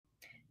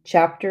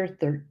Chapter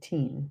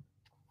 13.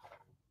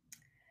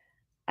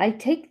 I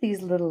take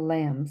these little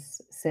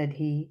lambs, said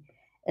he,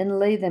 and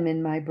lay them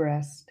in my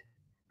breast.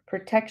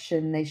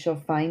 Protection they shall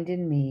find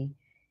in me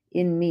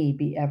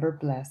be ever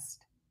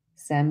blessed.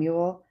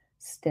 Samuel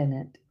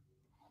Stennett.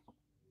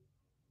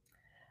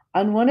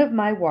 On one of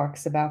my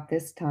walks about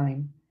this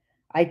time,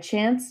 I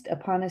chanced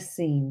upon a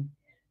scene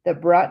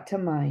that brought to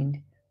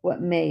mind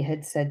what May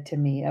had said to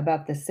me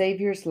about the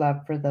Saviour's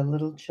love for the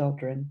little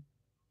children.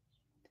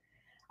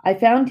 I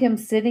found him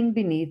sitting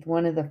beneath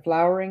one of the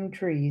flowering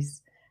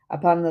trees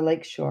upon the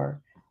lake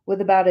shore,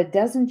 with about a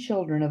dozen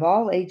children of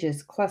all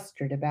ages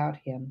clustered about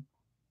him.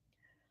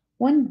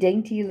 One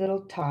dainty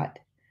little tot,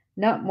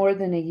 not more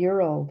than a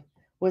year old,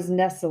 was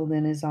nestled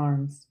in his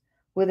arms,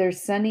 with her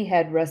sunny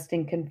head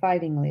resting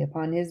confidingly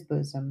upon his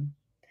bosom,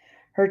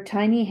 her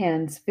tiny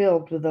hands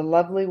filled with the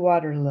lovely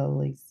water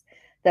lilies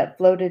that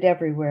floated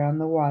everywhere on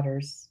the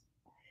waters.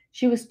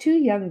 She was too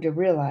young to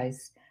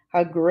realize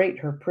how great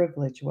her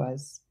privilege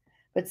was,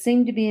 but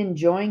seemed to be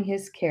enjoying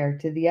his care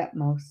to the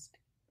utmost.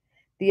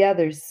 The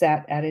others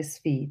sat at his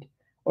feet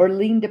or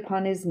leaned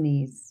upon his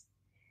knees,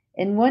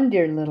 and one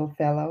dear little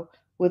fellow,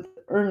 with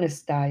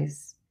earnest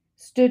eyes,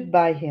 stood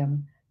by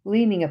him,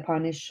 leaning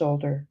upon his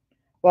shoulder,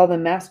 while the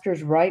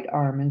master's right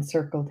arm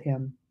encircled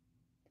him.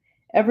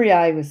 Every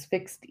eye was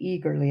fixed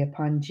eagerly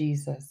upon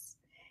Jesus,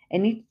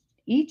 and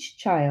each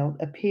child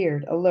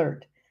appeared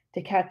alert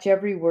to catch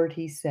every word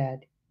he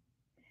said.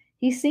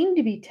 He seemed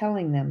to be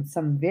telling them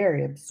some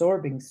very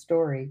absorbing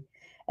story,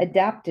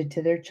 adapted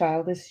to their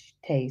childish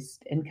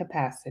taste and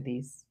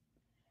capacities.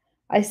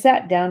 I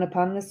sat down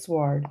upon the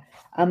sward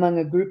among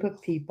a group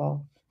of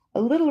people,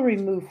 a little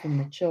removed from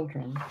the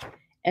children,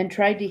 and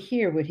tried to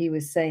hear what he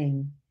was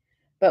saying,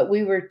 but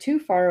we were too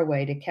far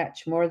away to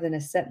catch more than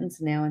a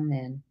sentence now and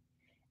then,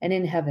 and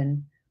in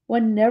heaven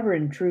one never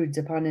intrudes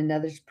upon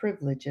another's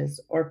privileges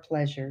or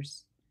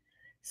pleasures.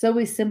 So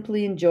we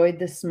simply enjoyed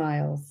the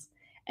smiles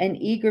and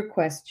eager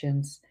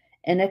questions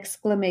and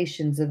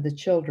exclamations of the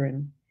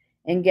children,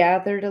 and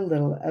gathered a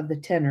little of the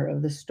tenor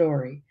of the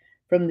story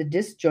from the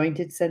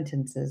disjointed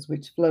sentences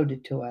which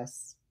floated to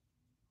us.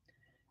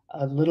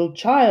 A little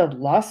child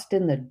lost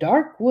in the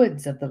dark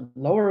woods of the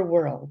lower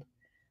world,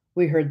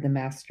 we heard the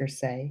master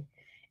say,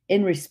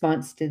 in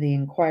response to the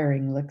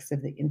inquiring looks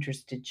of the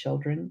interested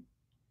children.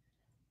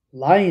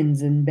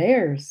 Lions and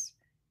bears,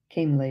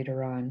 came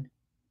later on.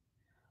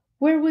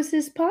 Where was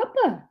his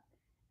papa?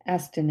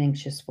 Asked an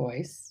anxious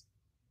voice.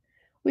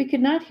 We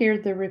could not hear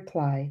the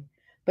reply,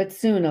 but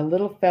soon a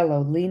little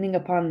fellow leaning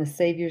upon the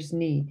Saviour's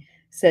knee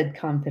said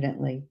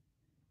confidently,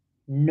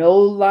 No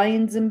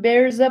lions and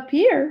bears up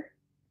here.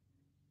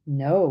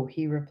 No,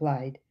 he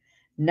replied,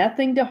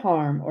 nothing to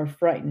harm or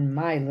frighten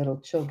my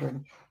little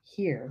children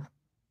here.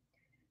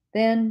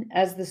 Then,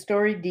 as the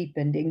story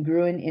deepened and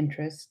grew in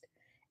interest,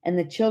 and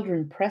the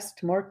children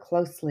pressed more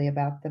closely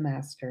about the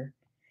master,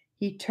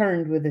 he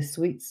turned with a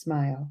sweet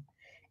smile,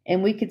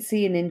 and we could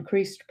see an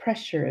increased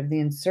pressure of the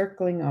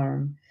encircling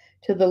arm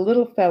to the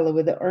little fellow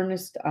with the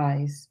earnest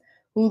eyes,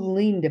 who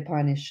leaned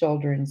upon his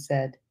shoulder and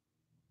said,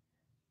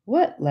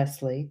 What,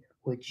 Leslie,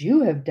 would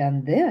you have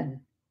done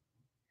then?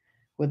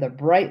 With a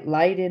bright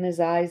light in his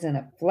eyes and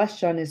a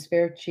flush on his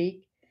fair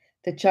cheek,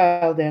 the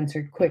child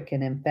answered quick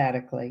and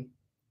emphatically,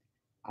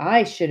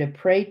 I should have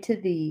prayed to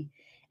thee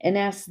and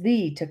asked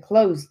thee to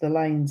close the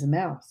lion's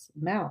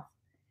mouth,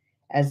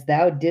 as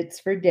thou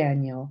didst for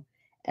Daniel,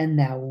 and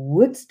thou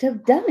wouldst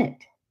have done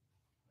it.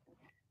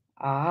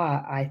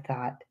 Ah, I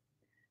thought,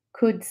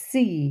 could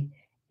C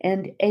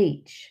and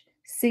H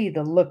see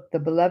the look the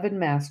beloved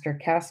master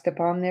cast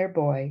upon their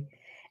boy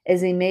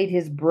as he made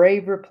his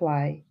brave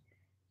reply,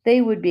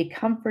 they would be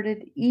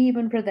comforted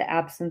even for the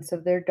absence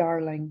of their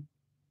darling.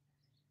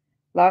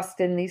 Lost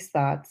in these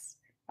thoughts,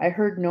 I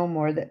heard no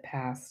more that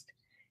passed,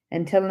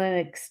 until an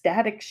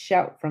ecstatic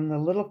shout from the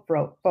little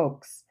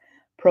folks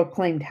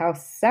proclaimed how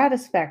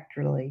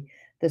satisfactorily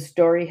the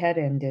story had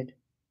ended.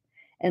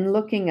 And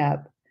looking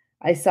up,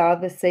 I saw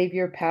the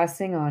Saviour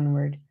passing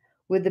onward,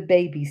 with the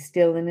baby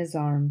still in his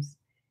arms,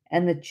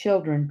 and the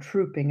children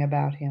trooping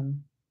about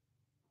him.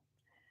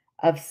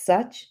 Of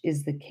such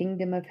is the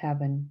kingdom of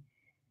heaven.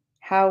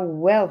 How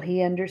well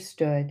he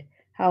understood,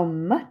 how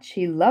much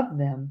he loved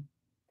them.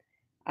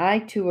 I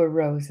too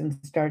arose and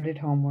started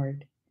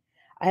homeward.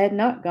 I had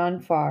not gone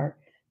far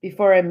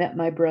before I met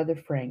my brother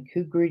Frank,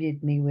 who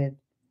greeted me with,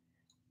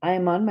 I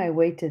am on my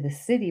way to the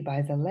city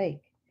by the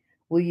lake.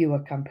 Will you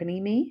accompany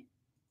me?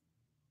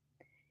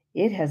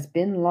 It has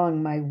been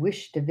long my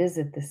wish to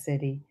visit the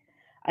city.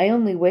 I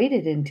only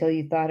waited until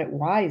you thought it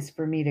wise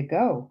for me to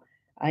go,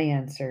 I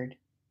answered.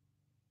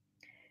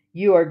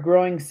 You are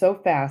growing so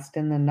fast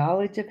in the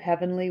knowledge of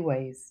heavenly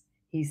ways,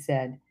 he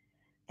said,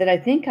 that I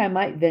think I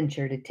might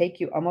venture to take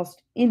you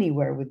almost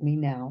anywhere with me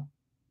now.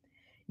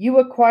 You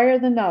acquire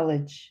the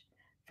knowledge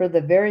for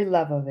the very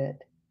love of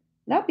it,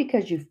 not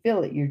because you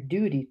feel it your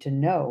duty to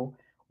know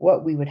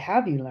what we would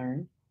have you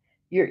learn.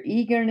 Your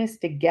eagerness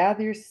to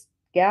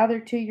gather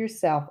to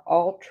yourself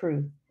all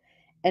truth,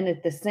 and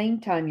at the same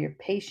time your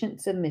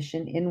patient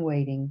submission in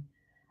waiting,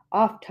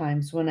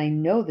 ofttimes when I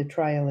know the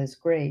trial is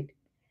great,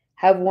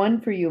 have won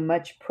for you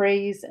much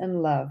praise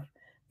and love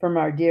from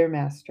our dear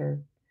Master,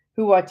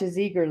 who watches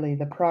eagerly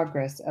the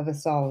progress of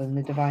us all in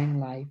the divine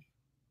life.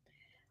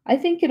 I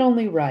think it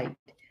only right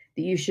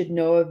that you should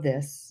know of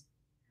this.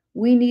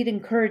 We need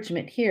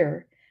encouragement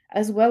here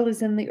as well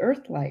as in the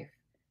earth life,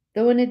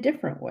 though in a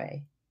different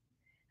way.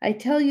 I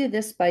tell you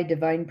this by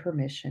divine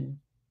permission.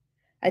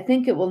 I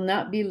think it will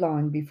not be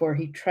long before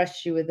he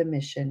trusts you with a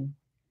mission,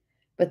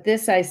 but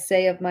this I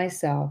say of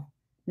myself,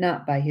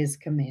 not by his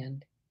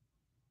command.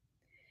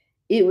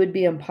 It would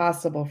be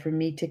impossible for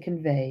me to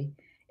convey,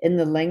 in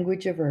the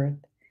language of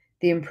earth,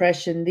 the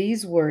impression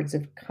these words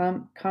of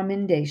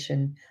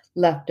commendation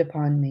left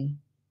upon me.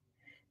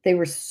 They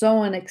were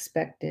so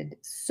unexpected,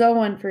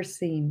 so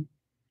unforeseen.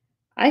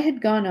 I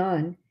had gone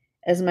on,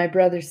 as my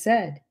brother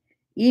said,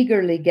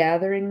 eagerly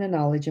gathering the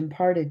knowledge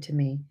imparted to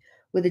me,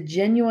 with a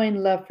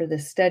genuine love for the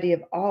study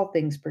of all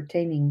things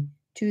pertaining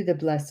to the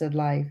blessed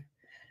life,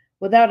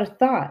 without a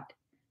thought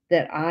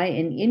that I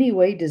in any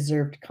way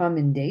deserved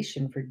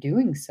commendation for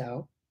doing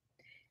so.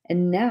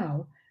 And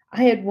now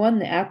I had won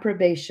the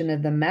approbation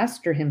of the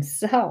Master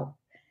himself.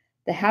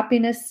 The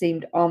happiness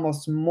seemed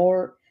almost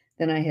more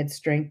than I had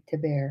strength to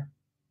bear.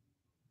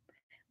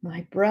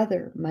 My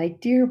brother, my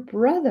dear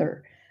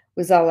brother,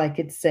 was all I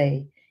could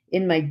say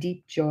in my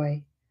deep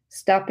joy,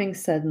 stopping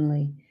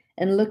suddenly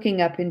and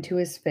looking up into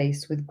his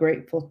face with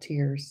grateful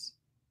tears.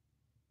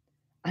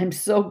 I'm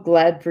so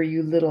glad for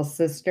you, little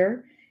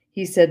sister,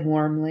 he said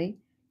warmly,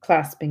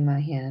 clasping my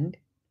hand.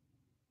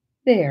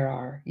 There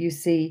are, you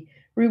see,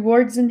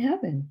 rewards in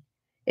heaven.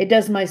 It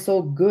does my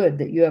soul good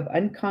that you have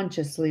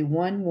unconsciously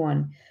won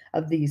one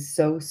of these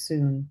so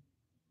soon.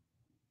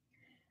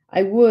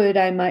 I would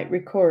I might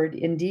record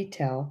in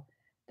detail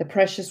the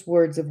precious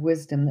words of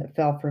wisdom that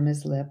fell from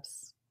his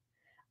lips.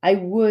 I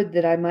would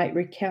that I might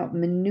recount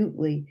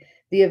minutely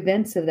the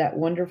events of that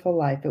wonderful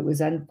life that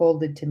was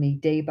unfolded to me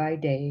day by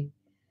day,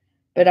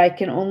 but I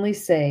can only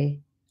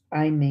say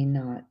I may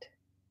not.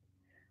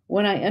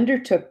 When I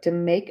undertook to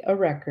make a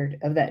record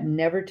of that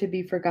never to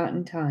be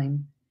forgotten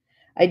time,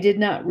 I did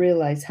not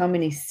realize how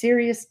many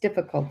serious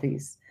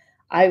difficulties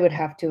I would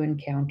have to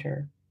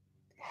encounter,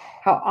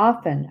 how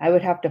often I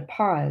would have to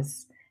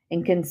pause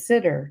and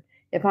consider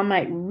if I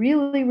might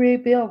really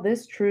reveal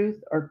this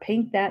truth or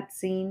paint that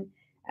scene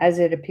as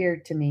it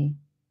appeared to me.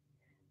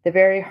 The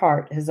very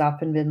heart has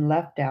often been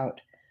left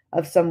out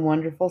of some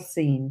wonderful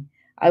scene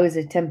I was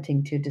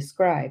attempting to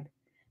describe,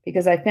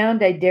 because I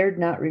found I dared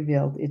not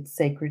reveal its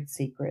sacred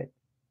secret.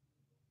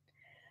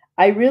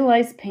 I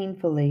realize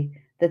painfully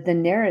that the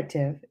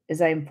narrative,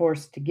 as I am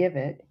forced to give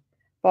it,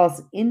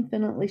 falls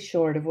infinitely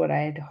short of what I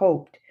had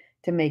hoped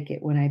to make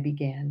it when I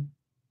began.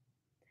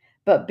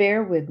 But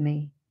bear with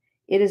me.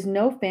 It is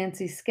no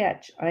fancy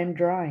sketch I am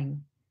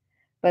drawing,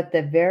 but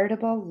the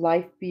veritable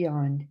life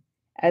beyond,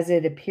 as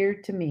it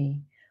appeared to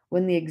me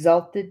when the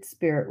exalted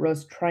spirit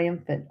rose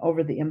triumphant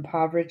over the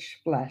impoverished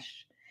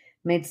flesh,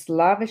 made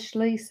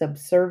slavishly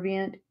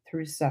subservient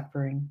through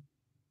suffering.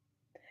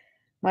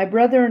 My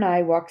brother and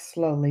I walked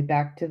slowly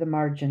back to the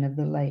margin of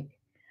the lake,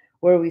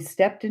 where we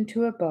stepped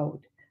into a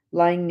boat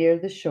lying near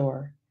the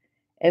shore,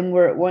 and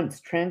were at once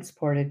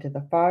transported to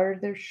the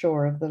farther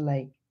shore of the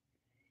lake,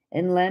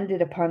 and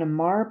landed upon a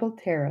marble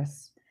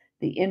terrace,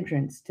 the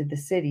entrance to the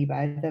city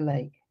by the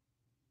lake.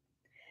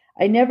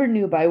 I never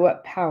knew by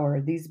what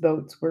power these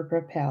boats were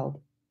propelled.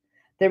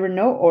 There were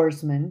no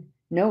oarsmen,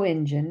 no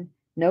engine,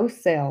 no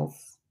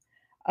sails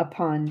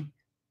upon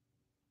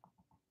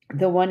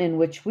the one in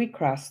which we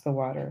crossed the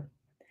water,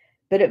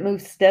 but it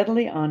moved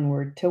steadily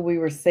onward till we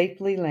were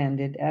safely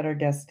landed at our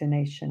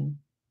destination.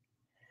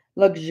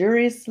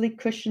 Luxuriously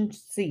cushioned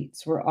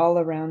seats were all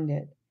around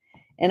it,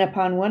 and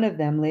upon one of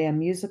them lay a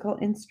musical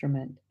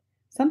instrument,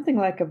 something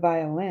like a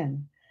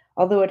violin,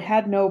 although it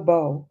had no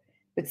bow,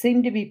 but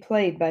seemed to be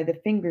played by the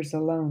fingers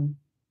alone.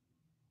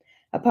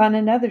 Upon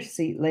another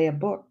seat lay a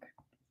book.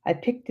 I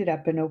picked it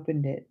up and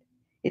opened it.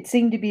 It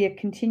seemed to be a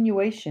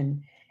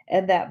continuation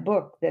of that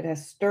book that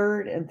has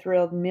stirred and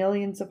thrilled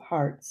millions of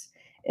hearts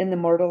in the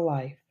mortal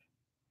life,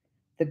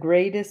 the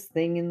greatest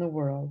thing in the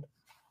world.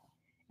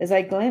 As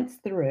I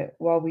glanced through it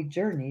while we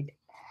journeyed,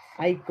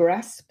 I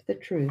grasped the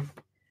truth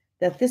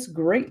that this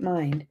great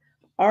mind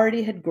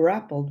already had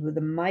grappled with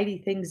the mighty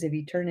things of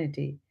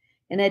eternity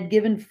and had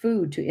given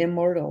food to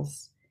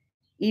immortals,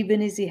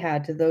 even as he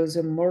had to those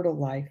of mortal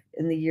life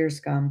in the years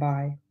gone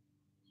by.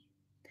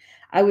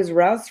 I was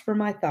roused from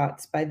my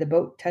thoughts by the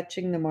boat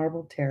touching the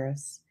marble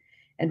terrace,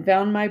 and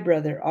found my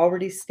brother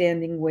already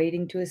standing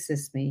waiting to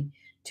assist me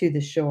to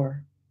the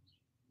shore.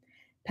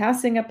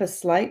 Passing up a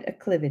slight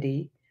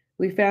acclivity,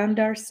 we found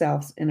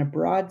ourselves in a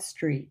broad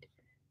street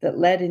that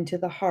led into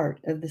the heart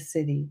of the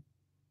city.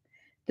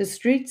 The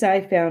streets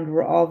I found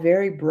were all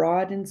very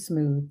broad and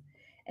smooth,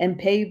 and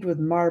paved with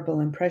marble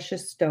and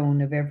precious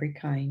stone of every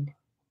kind.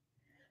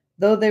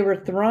 Though they were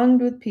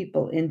thronged with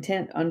people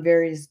intent on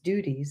various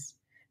duties,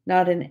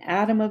 not an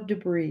atom of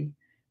debris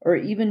or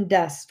even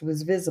dust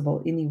was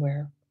visible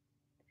anywhere.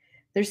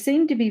 There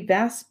seemed to be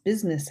vast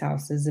business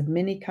houses of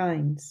many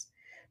kinds,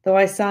 though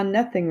I saw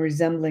nothing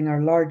resembling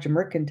our large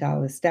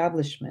mercantile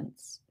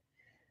establishments.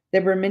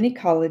 There were many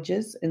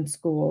colleges and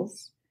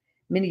schools,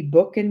 many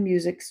book and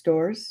music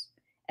stores,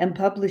 and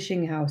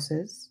publishing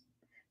houses,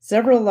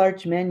 several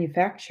large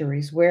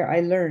manufactories where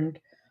I learned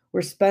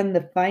were spun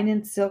the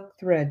fine silk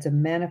threads of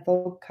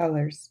manifold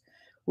colors,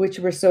 which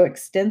were so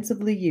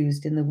extensively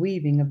used in the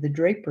weaving of the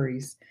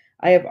draperies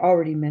I have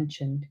already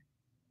mentioned.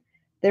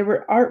 There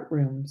were art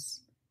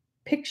rooms,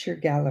 picture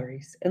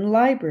galleries, and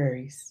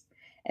libraries,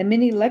 and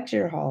many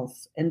lecture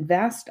halls and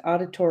vast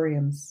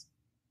auditoriums.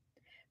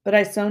 But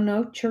I saw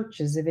no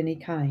churches of any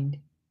kind.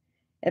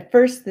 At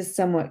first, this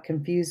somewhat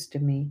confused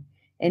me,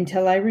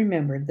 until I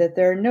remembered that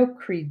there are no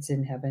creeds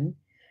in heaven,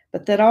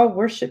 but that all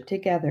worship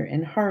together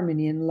in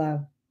harmony and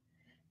love,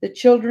 the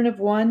children of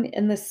one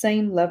and the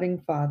same loving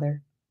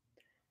Father.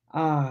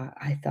 Ah,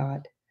 I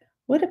thought,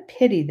 what a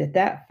pity that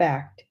that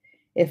fact,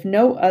 if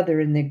no other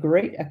in the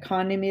great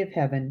economy of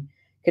heaven,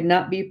 could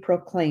not be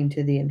proclaimed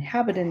to the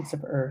inhabitants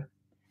of earth.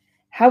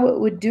 How it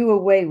would do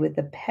away with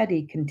the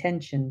petty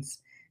contentions,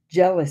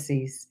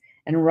 jealousies,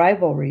 and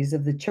rivalries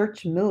of the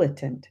church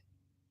militant.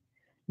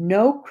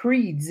 No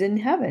creeds in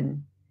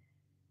heaven,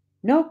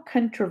 no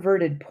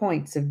controverted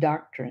points of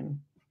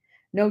doctrine,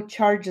 no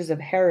charges of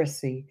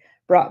heresy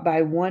brought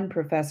by one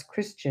professed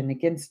Christian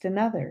against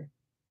another,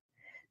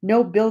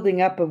 no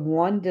building up of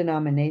one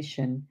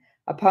denomination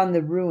upon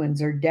the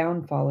ruins or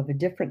downfall of a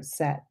different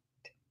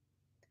sect,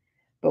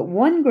 but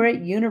one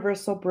great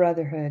universal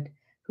brotherhood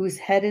whose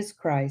head is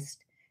Christ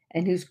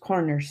and whose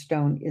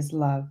cornerstone is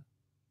love.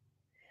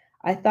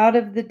 I thought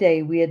of the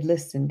day we had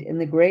listened in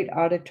the great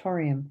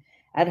auditorium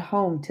at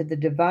home to the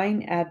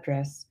divine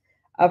address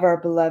of our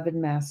beloved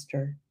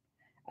Master,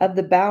 of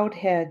the bowed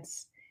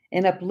heads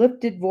and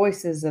uplifted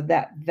voices of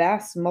that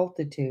vast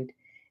multitude,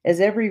 as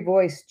every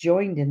voice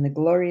joined in the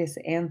glorious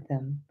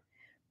anthem,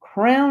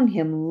 "Crown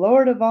him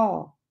Lord of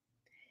all."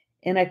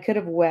 And I could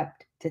have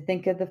wept to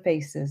think of the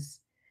faces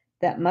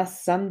that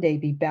must some day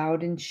be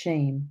bowed in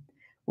shame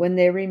when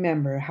they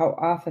remember how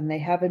often they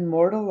have in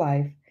mortal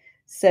life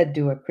said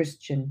to a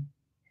Christian,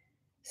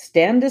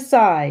 "Stand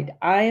aside,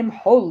 I am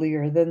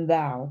holier than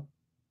thou."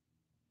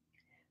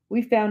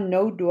 We found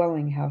no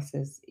dwelling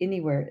houses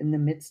anywhere in the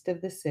midst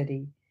of the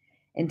city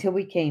until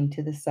we came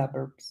to the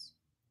suburbs.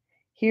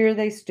 Here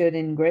they stood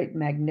in great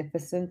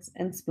magnificence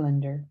and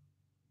splendor.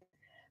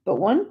 But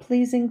one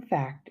pleasing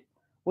fact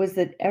was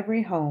that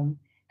every home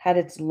had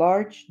its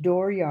large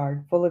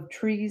dooryard full of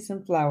trees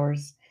and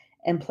flowers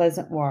and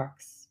pleasant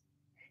walks.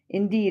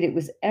 Indeed, it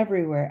was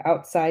everywhere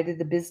outside of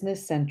the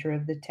business center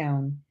of the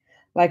town,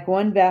 like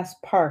one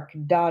vast park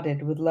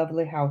dotted with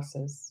lovely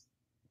houses.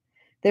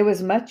 There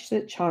was much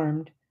that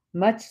charmed,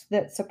 much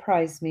that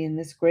surprised me in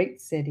this great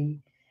city,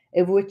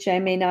 of which I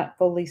may not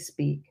fully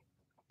speak,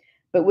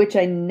 but which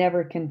I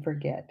never can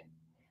forget.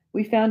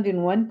 We found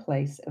in one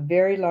place a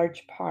very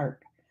large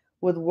park,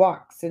 with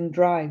walks and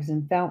drives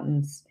and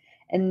fountains,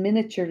 and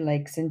miniature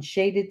lakes and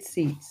shaded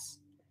seats,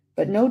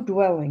 but no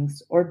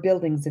dwellings or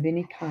buildings of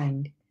any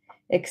kind,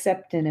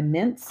 except an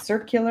immense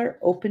circular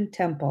open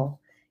temple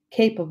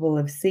capable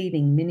of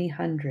seating many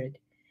hundred,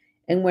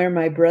 and where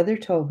my brother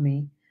told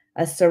me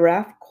a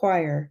seraph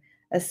choir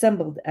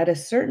assembled at a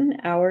certain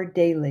hour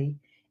daily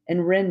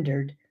and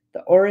rendered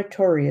the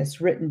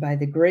oratorios written by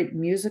the great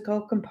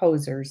musical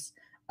composers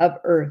of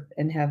earth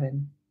and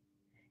heaven.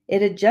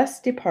 It had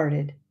just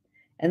departed,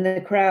 and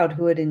the crowd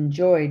who had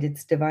enjoyed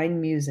its divine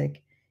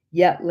music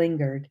yet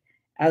lingered,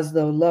 as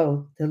though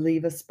loath to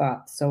leave a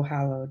spot so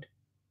hallowed.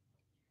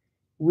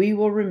 "We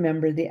will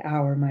remember the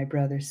hour," my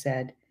brother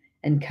said,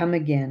 "and come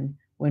again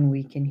when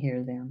we can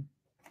hear them."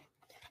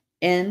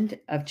 End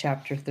of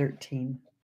chapter 13.